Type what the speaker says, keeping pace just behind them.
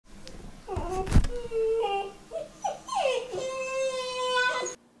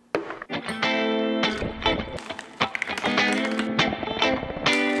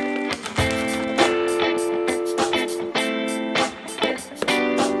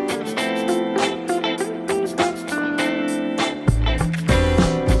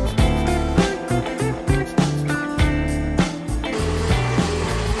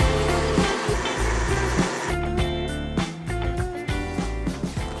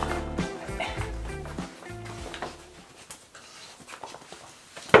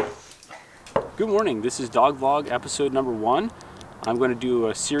Good morning, this is Dog Vlog episode number 1. I'm going to do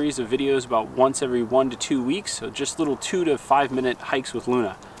a series of videos about once every 1 to 2 weeks, so just little 2 to 5 minute hikes with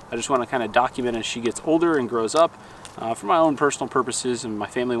Luna. I just want to kind of document as she gets older and grows up for my own personal purposes, and my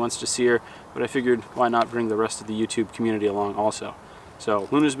family wants to see her, but I figured why not bring the rest of the YouTube community along also. So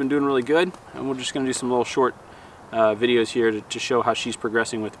Luna's been doing really good, and we're just going to do some little short videos here to show how she's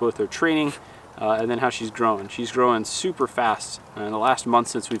progressing with both her training and then how she's growing. She's growing super fast. In the last month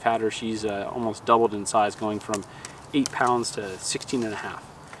since we've had her, she's almost doubled in size, going from 8 pounds to 16 and a half.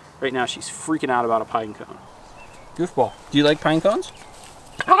 Right now she's freaking out about a pine cone. Goofball, do you like pine cones?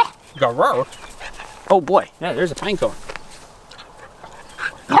 Ah, oh boy, yeah, there's a pine cone.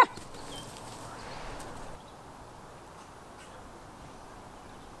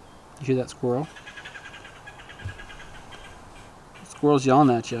 You hear that squirrel? The squirrel's yelling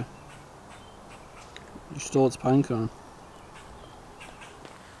at you. You stole its pine cone.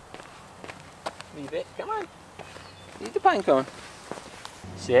 Leave it. Come on. Leave the pine cone.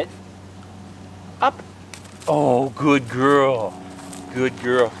 Sit. Up. Oh, good girl. Good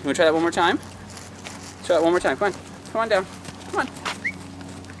girl. You want to try that one more time? Try that one more time. Come on. Come on down. Come on.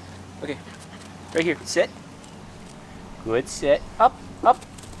 Okay. Right here. Sit. Good. Sit. Up. Up.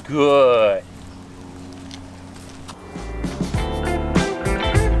 Good.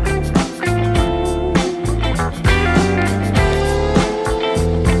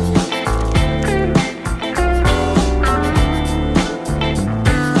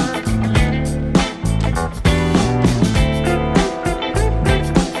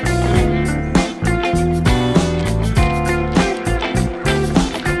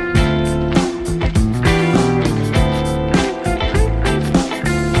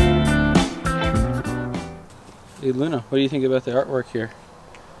 Hey Luna, what do you think about the artwork here?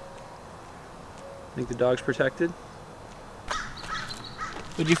 Think the dog's protected?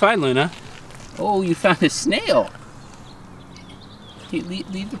 What'd you find, Luna? Oh, you found a snail! Hey,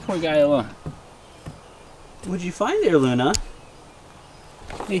 leave the poor guy alone. What'd you find there, Luna?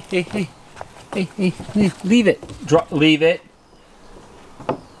 Hey, hey, hey. Hey, hey, hey. Leave it! Leave it!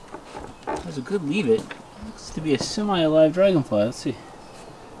 That was a good leave it. Looks to be a semi-alive dragonfly. Let's see.